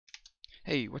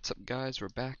Hey, what's up guys? We're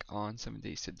back on 7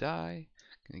 Days to Die.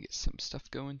 Gonna get some stuff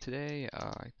going today.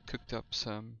 I cooked up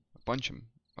a bunch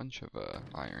of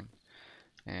iron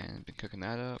and been cooking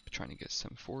that up, trying to get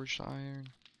some forged iron.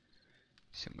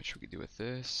 See how much we could do with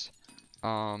this.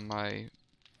 My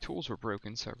tools were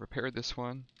broken, so I repaired this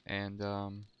one, and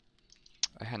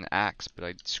I had an axe, but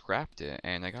I scrapped it,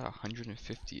 and I got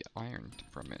 150 iron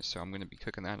from it. So I'm gonna be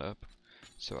cooking that up,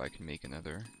 so I can make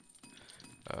another.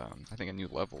 I think a new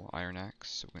level iron axe.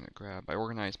 So we're gonna grab. I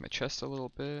organized my chest a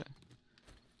little bit,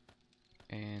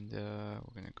 and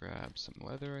we're gonna grab some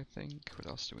leather. I think. What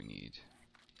else do we need?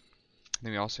 And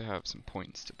then we also have some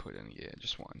points to put in. Yeah,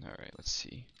 just one. All right, let's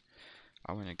see.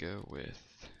 I'm gonna go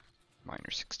with miner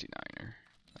 69er.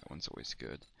 That one's always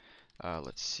good.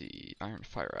 Let's see. Iron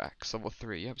fire axe, level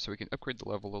 3. Yep. So we can upgrade the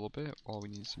level a little bit. All we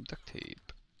need is some duct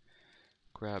tape.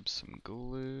 Grab some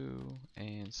glue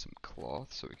and some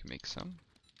cloth so we can make some.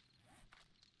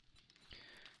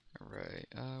 Alright,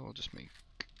 let's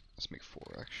make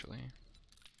 4 actually.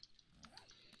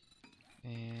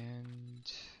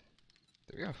 And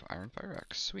there we go, iron fire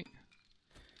axe, sweet.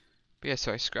 But yeah,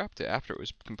 so I scrapped it after it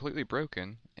was completely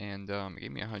broken, and it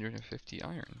gave me 150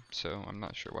 iron. So I'm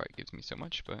not sure why it gives me so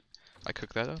much, but I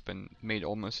cooked that up and made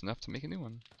almost enough to make a new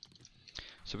one.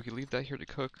 So we can leave that here to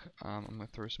cook. I'm gonna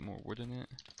throw some more wood in it.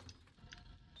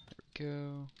 There we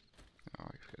go. Oh,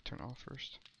 I gotta turn it off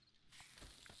first.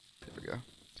 There we go.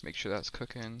 To make sure that's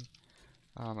cooking.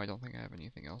 I don't think I have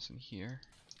anything else in here.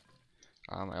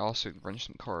 I also wrenched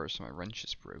some cars, so my wrench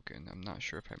is broken. I'm not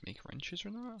sure if I make wrenches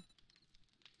or not.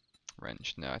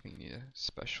 Wrench, no, I think you need a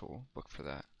special book for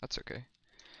that. That's okay.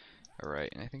 Alright,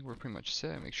 and I think we're pretty much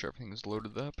set. Make sure everything is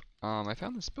loaded up. I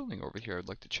found this building over here I'd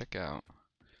like to check out.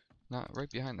 Not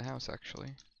right behind the house,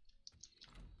 actually.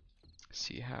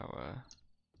 See how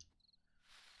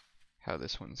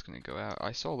this one's gonna go out.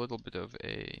 I saw a little bit of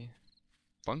a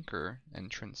bunker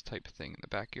entrance type thing in the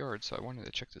backyard, so I wanted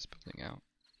to check this building out.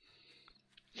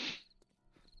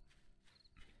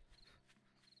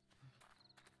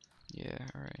 Yeah,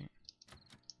 alright.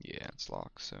 Yeah, it's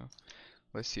locked, so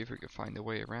let's see if we can find a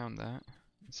way around that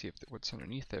and see if what's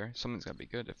underneath there. Something's gotta be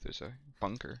good if there's a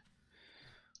bunker.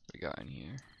 What we got in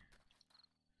here?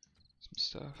 Some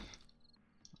stuff.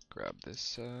 Grab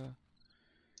this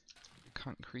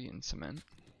concrete and cement.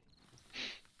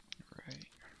 Alright.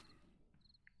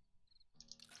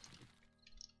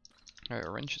 Alright,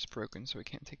 our wrench is broken, so we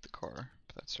can't take the car,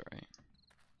 but that's alright.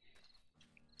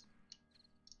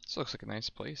 This looks like a nice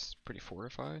place, pretty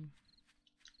fortified.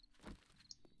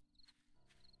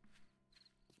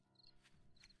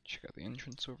 Check out the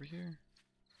entrance over here.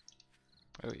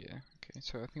 Oh yeah, okay,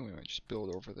 so I think we might just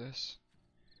build over this.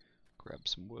 Grab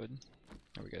some wood.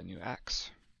 Now we got a new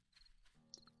axe.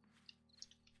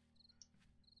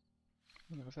 I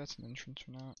don't know if that's an entrance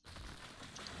or not.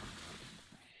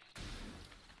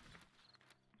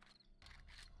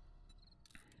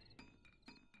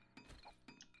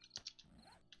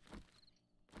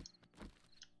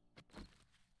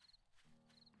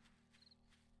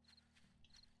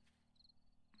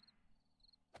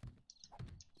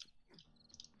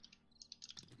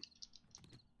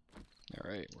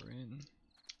 Alright, we're in.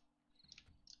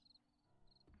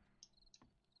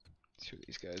 See where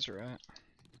these guys are at.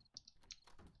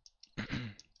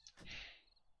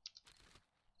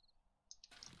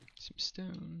 Some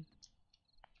stone.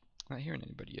 Not hearing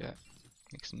anybody yet.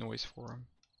 Make some noise for them.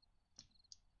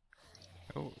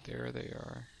 Oh, there they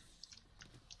are.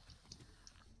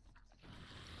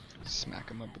 Smack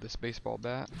them up with this baseball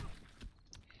bat.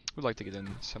 Would like to get in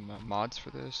some mods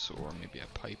for this, or maybe a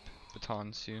pipe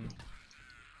baton soon.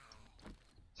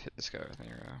 Let's hit this guy with an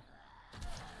arrow.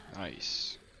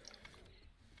 Nice.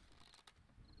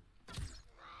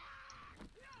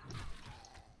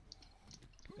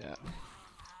 Yeah.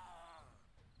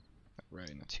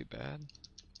 Right, not too bad.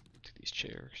 Take these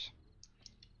chairs.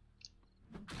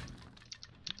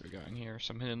 What we got in here?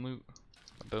 Some hidden loot.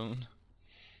 A bone.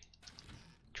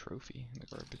 Trophy in the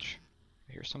garbage.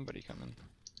 I hear somebody coming.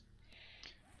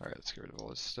 Alright, let's get rid of all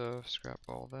this stuff. Scrap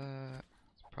all that.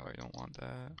 Probably don't want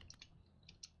that.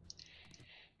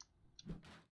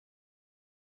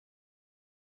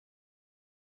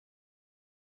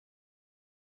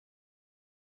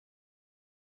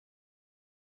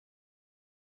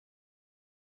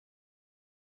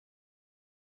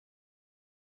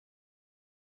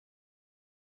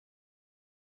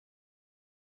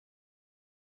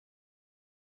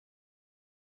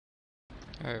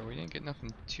 Alright, we didn't get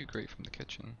nothing too great from the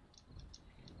kitchen.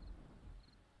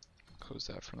 Close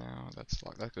that for now. That's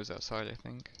locked. That goes outside, I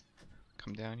think.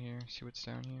 Come down here, see what's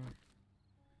down here.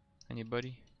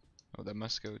 Anybody? Oh, that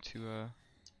must go to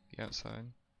the outside.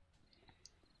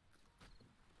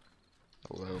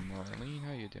 Hello, Marlene.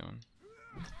 How you doing?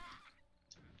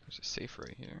 There's a safe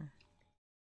right here.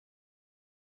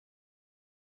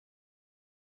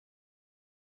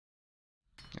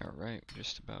 Alright, we're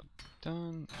just about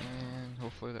done, and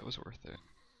hopefully that was worth it.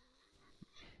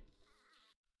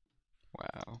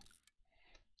 Wow.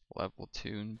 Level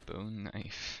 2 bone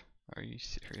knife. Are you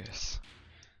serious?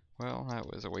 Well, that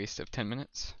was a waste of 10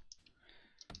 minutes.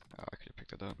 Oh, I could have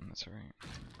picked it up, and that's alright.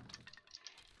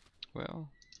 Well,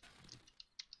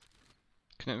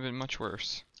 couldn't have been much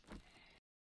worse.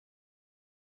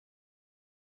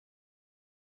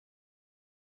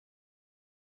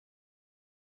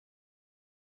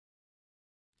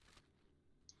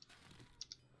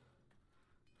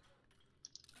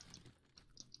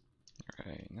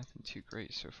 Alright, nothing too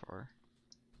great so far.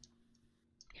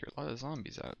 Hear a lot of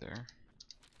zombies out there.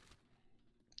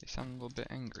 They sound a little bit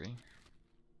angry.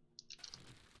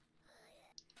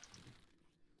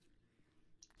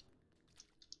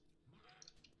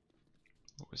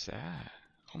 What was that?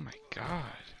 Oh my god.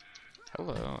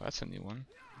 Hello, that's a new one.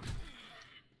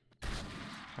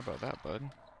 How about that, bud?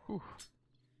 Whew.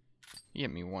 He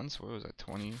hit me once, what was that,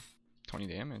 20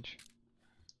 damage?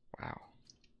 Wow.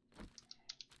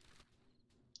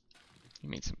 He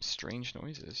made some strange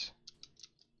noises.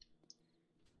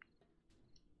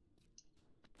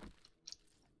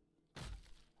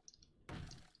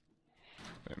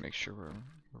 Better make sure we're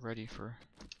ready for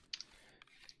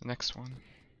the next one.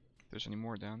 If there's any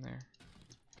more down there.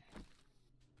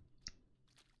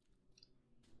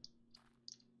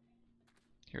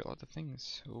 Hear a lot of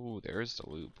things. Oh, there's the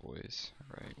loot, boys.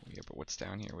 Alright, yeah, but what's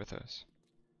down here with us?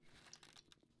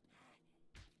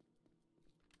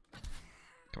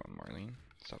 Come on, Marlene.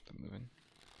 Stop the moving.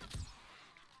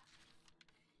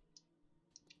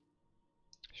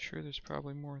 Sure, there's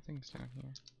probably more things down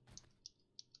here.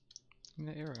 In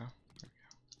the arrow. There we go.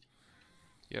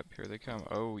 Yep, here they come.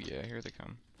 Oh yeah, here they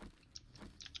come.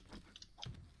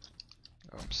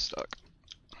 Oh, I'm stuck.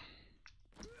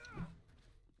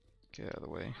 Get out of the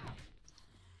way.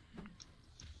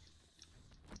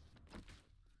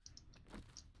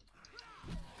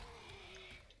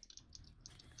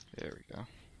 There we go.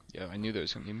 Yeah, I knew there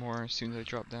was gonna be more as soon as I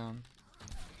dropped down.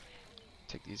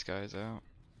 Take these guys out.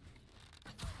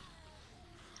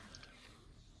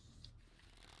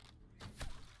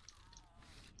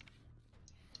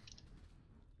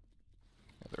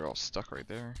 Yeah, they're all stuck right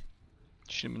there.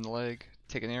 Shoot him in the leg.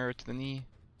 Take an arrow to the knee.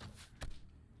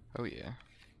 Oh yeah.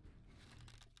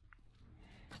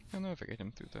 I don't know if I get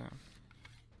him through that.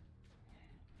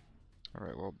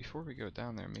 Alright, well, before we go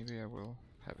down there, maybe I will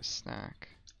have a snack.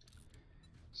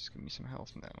 Just give me some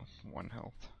health now. 1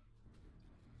 health.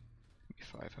 Maybe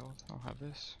 5 health. I'll have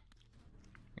this.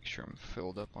 Make sure I'm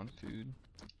filled up on food.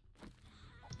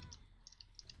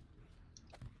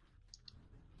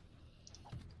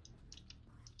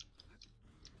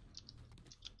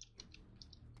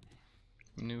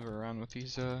 Maneuver around with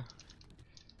these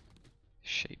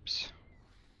shapes.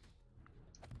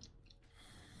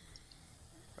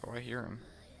 Oh, I hear him.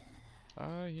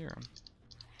 I hear him.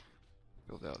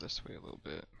 Build out this way a little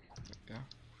bit. There we go.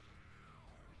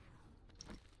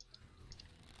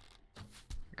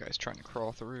 The guy's trying to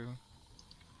crawl through.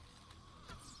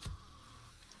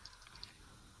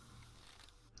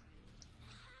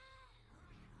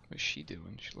 What's she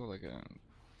doing? She looked like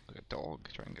a dog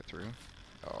trying to get through.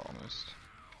 Oh, almost.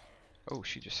 Oh,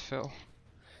 she just fell.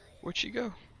 Where'd she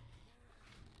go?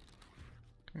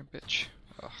 Come here, bitch.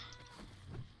 Ugh.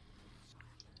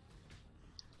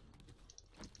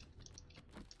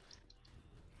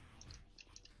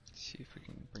 See if we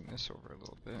can bring this over a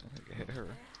little bit. I can hit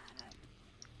her.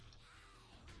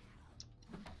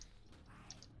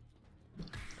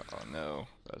 Oh no,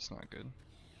 that's not good.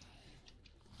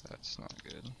 That's not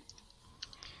good.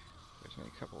 There's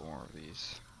maybe a couple more of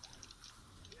these.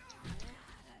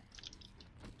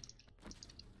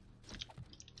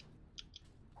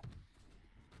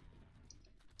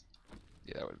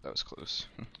 Yeah, that was close.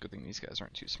 Good thing these guys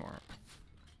aren't too smart.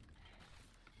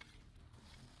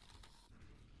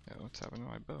 Oh, what's happened to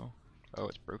my bow? Oh,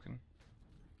 it's broken.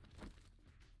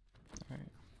 Alright.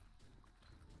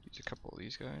 Use a couple of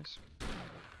these guys.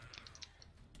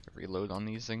 The reload on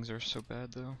these things are so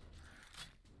bad though.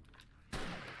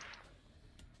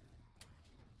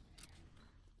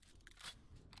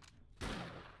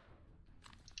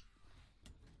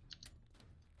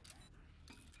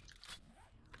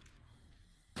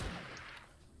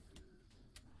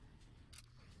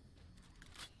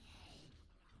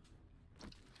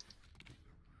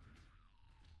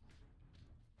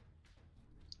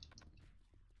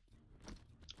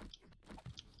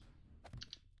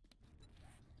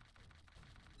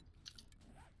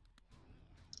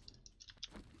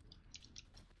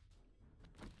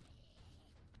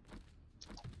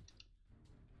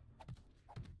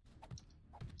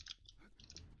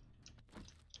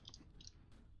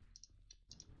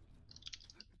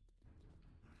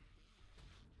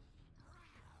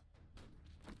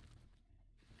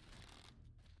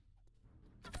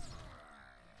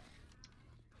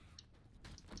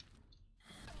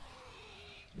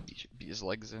 his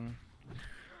legs in.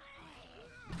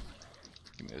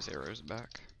 Give me those arrows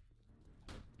back.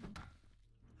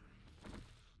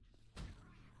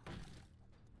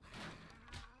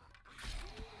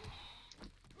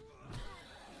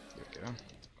 There we go.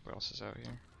 What else is out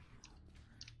here?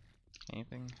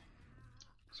 Anything?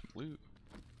 Some loot.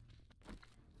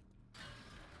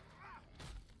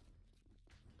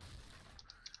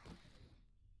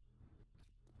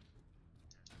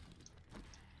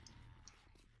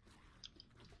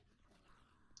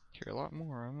 Hear a lot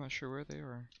more. I'm not sure where they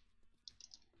are.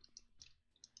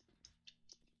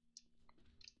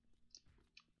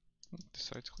 This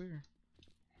side's clear.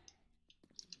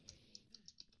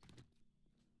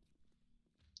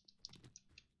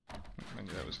 I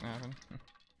knew that was gonna happen.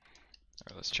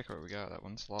 Alright, let's check out what we got. That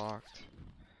one's locked.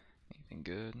 Anything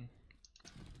good?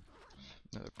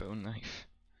 Another bone knife.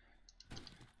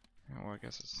 Oh, well, I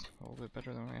guess it's a little bit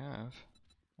better than I have.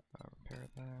 Repair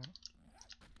that.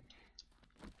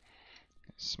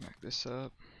 Smack this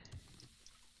up.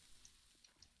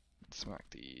 Smack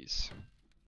these.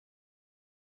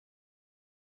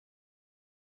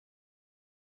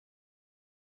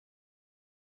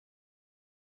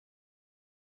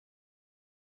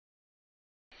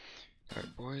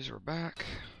 Alright boys, we're back.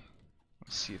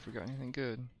 Let's see if we got anything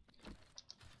good.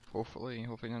 Hopefully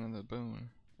none of the bone.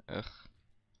 Ugh,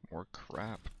 more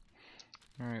crap.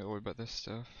 Alright, what about this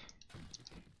stuff?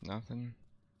 Nothing.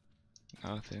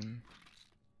 Nothing.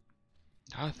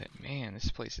 Nothing. Man, this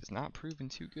place is not proving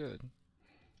too good.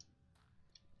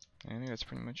 I think that's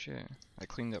pretty much it. I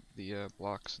cleaned up the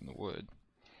blocks and the wood.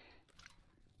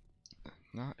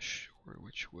 Not sure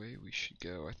which way we should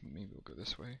go. I think maybe we'll go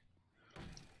this way.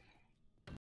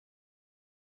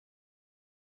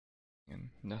 And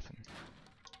nothing.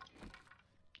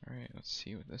 Alright, let's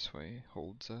see what this way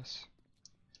holds us.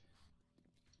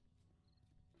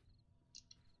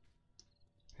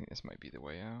 I think this might be the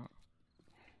way out.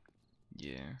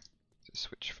 Yeah. Just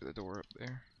switch for the door up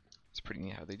there. It's pretty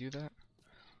neat how they do that.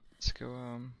 Let's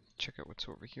go check out what's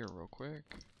over here real quick.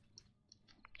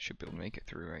 Should be able to make it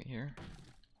through right here.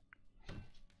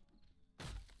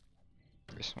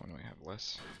 This one we have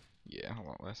less. Yeah, a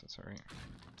lot less, that's alright.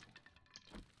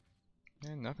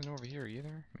 And nothing over here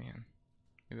either. Man.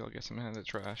 Maybe I'll get some out of the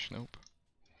trash. Nope.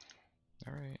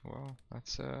 Alright, well,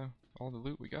 that's all the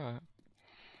loot we got.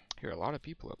 Here are a lot of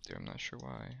people up there, I'm not sure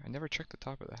why. I never checked the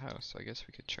top of the house, so I guess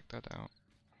we could check that out.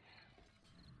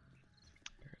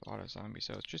 There are a lot of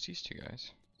zombies out. It's just these two guys.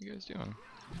 What are you guys doing?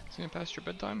 Is it past your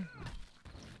bedtime?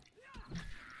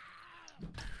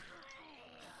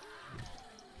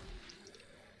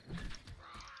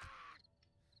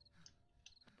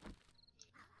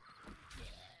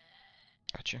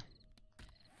 Gotcha.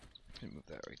 Move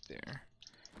that right there.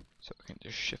 So I can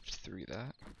just shift through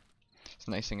that. The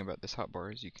nice thing about this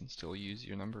hotbar is you can still use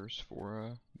your numbers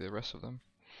for the rest of them.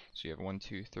 So you have 1,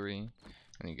 2, 3, and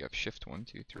then you have shift 1,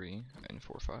 2, 3, and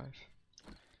 4, 5.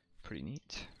 Pretty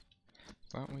neat.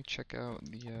 Why don't we check out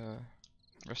the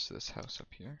rest of this house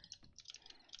up here?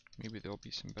 Maybe there'll be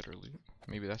some better loot.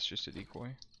 Maybe that's just a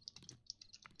decoy.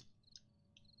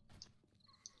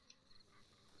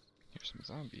 Here's some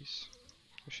zombies.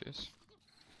 Wishes.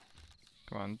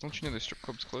 Come on, don't you know the strip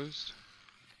club's closed?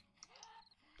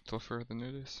 Till further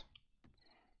notice.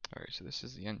 Alright, so this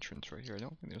is the entrance right here. I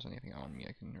don't think there's anything on me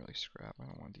I can really scrap. I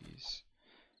don't want these.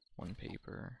 One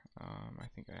paper. I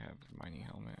think I have a mining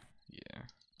helmet. Yeah.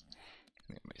 I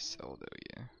think I might sell though,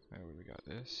 yeah. Alright, we got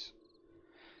this.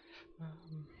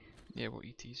 Yeah, we'll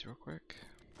eat these real quick.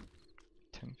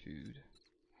 10 food.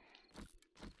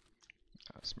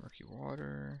 Some murky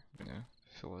water. I'm gonna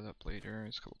fill it up later.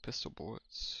 There's a couple pistol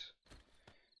bullets.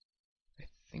 I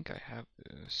think I have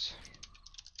those.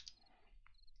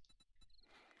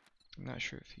 I'm not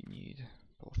sure if you need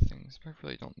both things, but I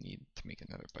really don't need to make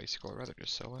another bicycle. I'd rather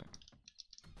just sell it.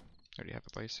 I already have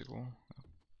a bicycle.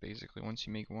 Basically, once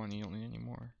you make one, you don't need any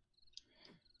more.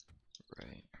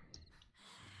 Right.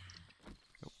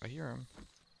 Oh, I hear him.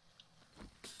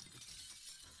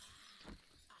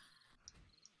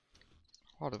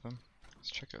 A lot of them.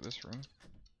 Let's check out this room.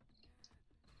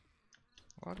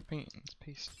 A lot of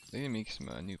paintings. They need to make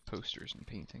some new posters and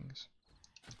paintings.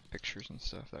 Pictures and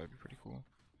stuff. That would be pretty cool.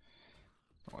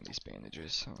 I want these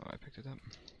bandages. Oh, I picked it up.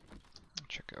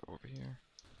 Check out over here.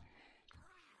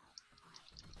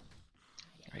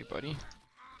 Hey, buddy.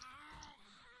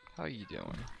 How you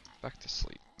doing? Back to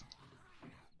sleep.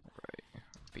 Alright.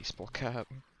 Baseball cap.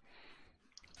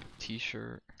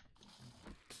 T-shirt.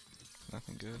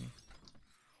 Nothing good.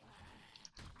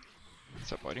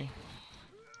 What's up, buddy?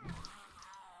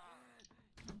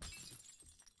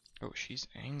 Oh, she's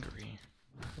angry.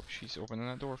 Oh, she's opening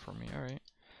that door for me. Alright.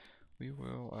 we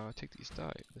will take this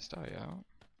dye out.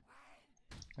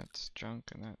 That's junk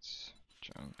and that's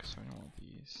junk, so I don't want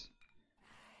these.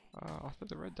 I'll put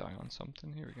the red dye on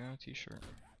something. Here we go, t-shirt.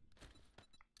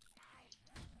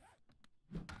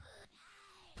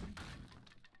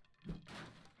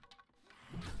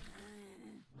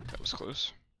 That was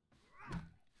close.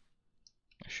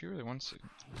 She really wants to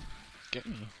get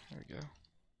me. There we go.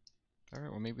 Alright,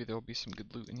 well maybe there'll be some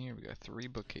good loot in here. We got 3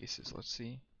 bookcases, let's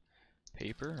see.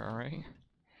 Paper, alright.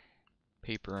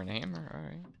 Paper and hammer,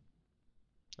 alright.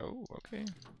 Oh, okay.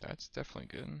 That's definitely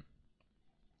good.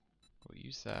 We'll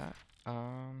use that.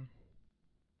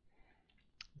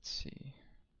 Let's see.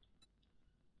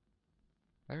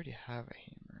 I already have a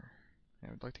hammer. I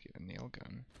would like to get a nail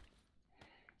gun.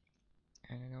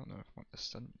 And I don't know if I want the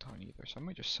stun baton either, so I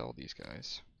might just sell these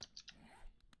guys.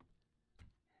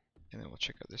 And then we'll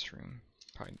check out this room.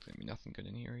 Probably gonna be nothing good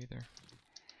in here either.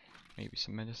 Maybe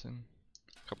some medicine.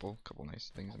 Couple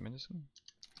nice things of medicine.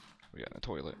 We got in the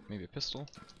toilet. Maybe a pistol.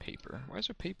 Paper. Why is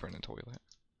there paper in the toilet?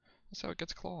 That's how it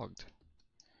gets clogged.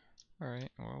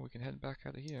 Alright, well we can head back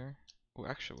out of here. Oh,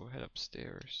 actually we'll head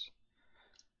upstairs.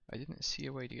 I didn't see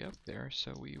a way to get up there,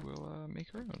 so we will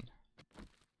make our own.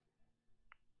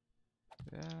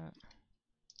 That.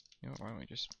 You know, why don't we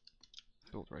just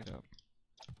build right up?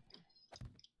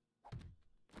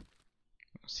 I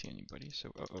don't see anybody,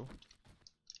 so uh-oh.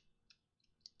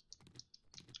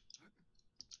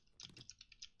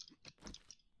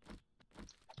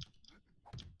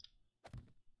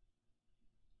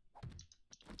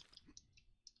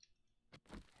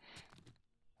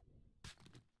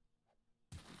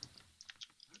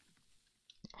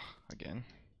 Again.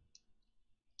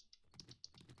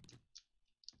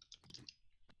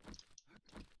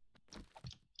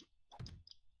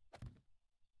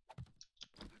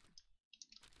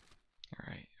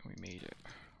 Alright, we made it.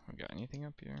 We got anything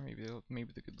up here?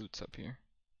 Maybe the good loot's up here.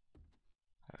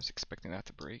 I was expecting that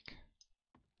to break.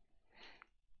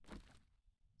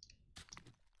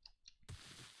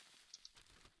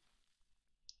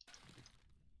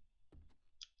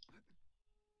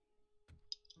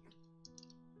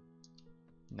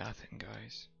 Nothing,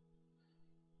 guys.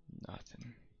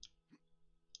 Nothing.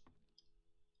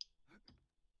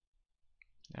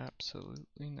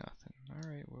 Absolutely nothing.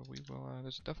 Alright, well we will,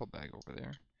 there's a duffel bag over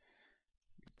there.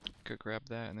 Go grab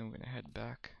that and then we're gonna head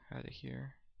back out of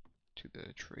here to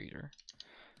the trader.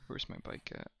 Where's my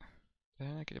bike at?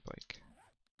 Did I get a bike?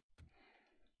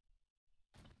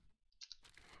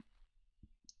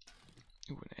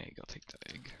 Ooh, an egg. I'll take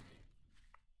the egg.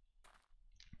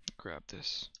 Grab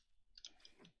this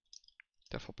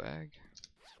duffel bag.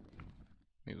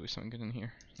 Maybe there's something good in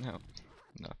here. No,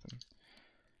 nothing.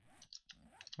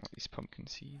 All these pumpkin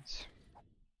seeds.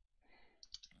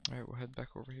 Alright, we'll head back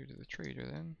over here to the trader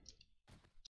then.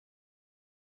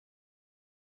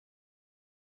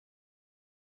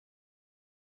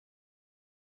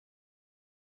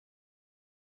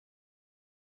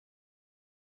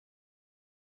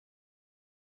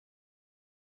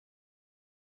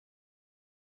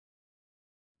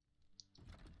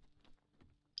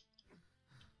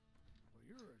 Well,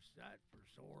 you're a sight for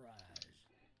sore eyes.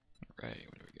 Right,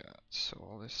 what do we got? So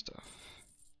all this stuff.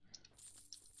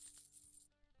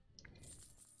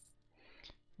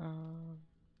 Oh,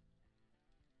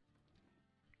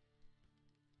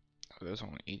 those are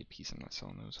only 8 apiece. I'm not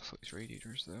selling those. I'll sell these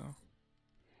radiators though.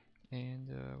 And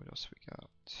what else we got?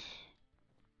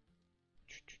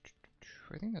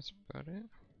 I think that's about it.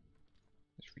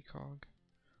 This recog.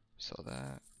 Sell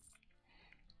that.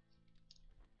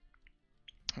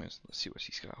 Let's see what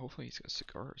he's got. Hopefully he's got a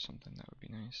cigar or something. That would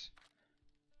be nice.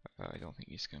 I don't think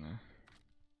he's gonna.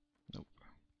 Nope.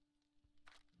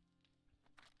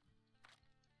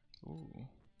 Ooh,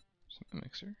 some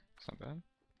mixer. It's not bad.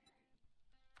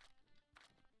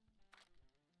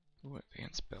 Ooh,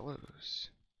 advanced bellows.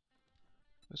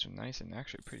 Those are nice and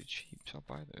actually pretty cheap, so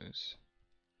I'll buy those.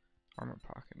 Armor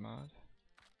pocket mod.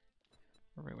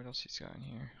 Alright, what else he's got in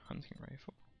here? Hunting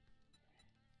rifle.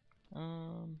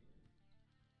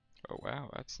 Oh wow,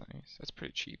 that's nice. That's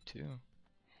pretty cheap too.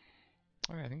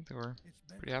 Alright, I think they were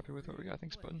pretty happy with what we got.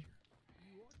 Thanks, bud.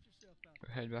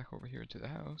 We'll head back over here to the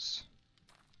house.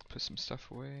 Put some stuff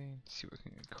away. See what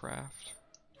we can craft.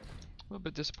 A little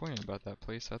bit disappointed about that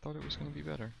place. I thought it was going to be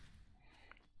better.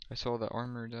 I saw the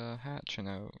armored hatch and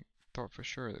I thought for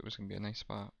sure it was going to be a nice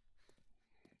spot.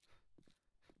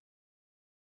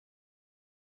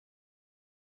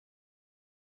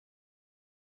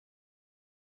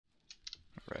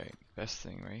 Right, best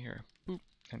thing right here. Boop,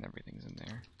 and everything's in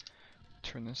there.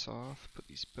 Turn this off, put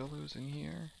these bellows in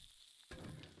here.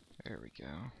 There we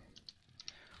go.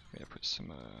 I'm gonna put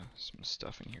some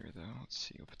stuff in here though. Let's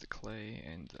see, we'll put the clay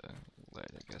and lead,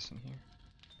 I guess, in here.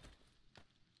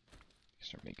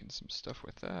 Start making some stuff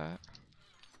with that.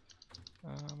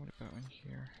 What about in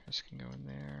here? This can go in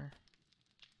there.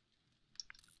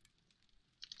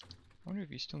 I wonder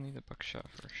if you still need a buckshot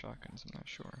for shotguns, I'm not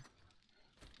sure.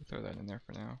 We'll throw that in there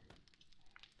for now.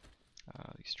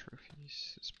 These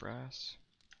trophies, this brass,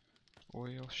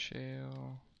 oil,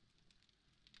 shale,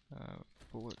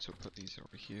 bullets, we'll put these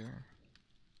over here.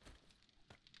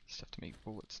 Stuff to make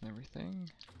bullets and everything.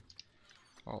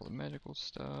 All the medical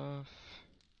stuff,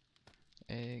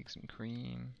 eggs and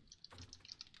cream,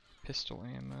 pistol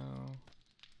ammo,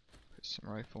 put some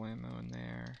rifle ammo in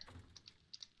there.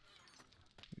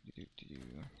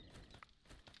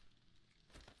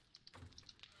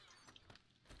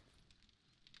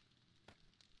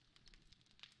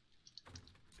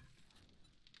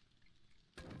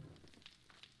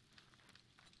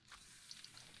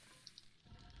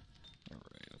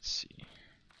 Alright, let's see.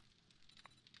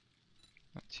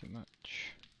 Not too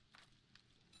much.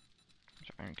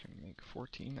 Which iron can we make?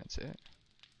 14, that's it.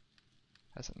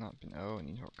 Has it not been? Oh, I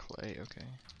need more clay, okay.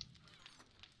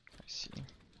 I see.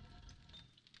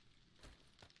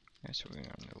 Okay, so we're going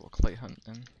on a little clay hunt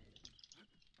then.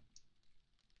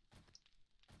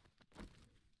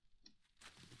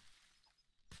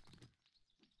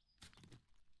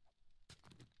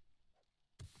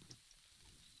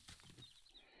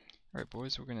 Alright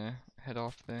boys, we're gonna head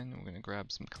off then. We're gonna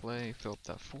grab some clay, fill up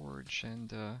that forge,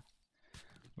 and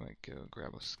might go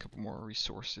grab us a couple more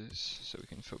resources so we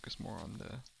can focus more on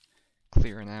the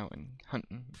clearing out and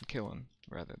hunting and killing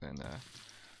rather than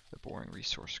the boring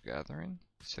resource gathering.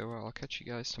 So I'll catch you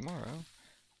guys tomorrow,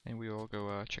 and we will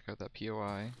go check out that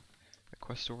POI, a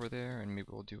quest over there, and maybe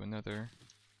we'll do another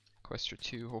quest or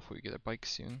two. Hopefully we get a bike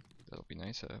soon. That'll be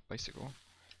nice, a bicycle,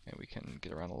 and we can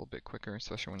get around a little bit quicker,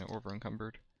 especially when we're over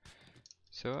encumbered.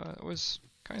 So it was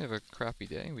kind of a crappy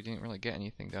day. We didn't really get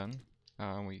anything done.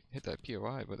 We hit that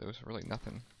POI, but there was really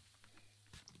nothing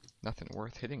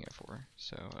worth hitting it for.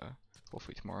 So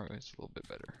hopefully tomorrow is a little bit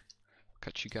better.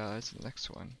 Catch you guys in the next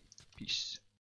one. Peace.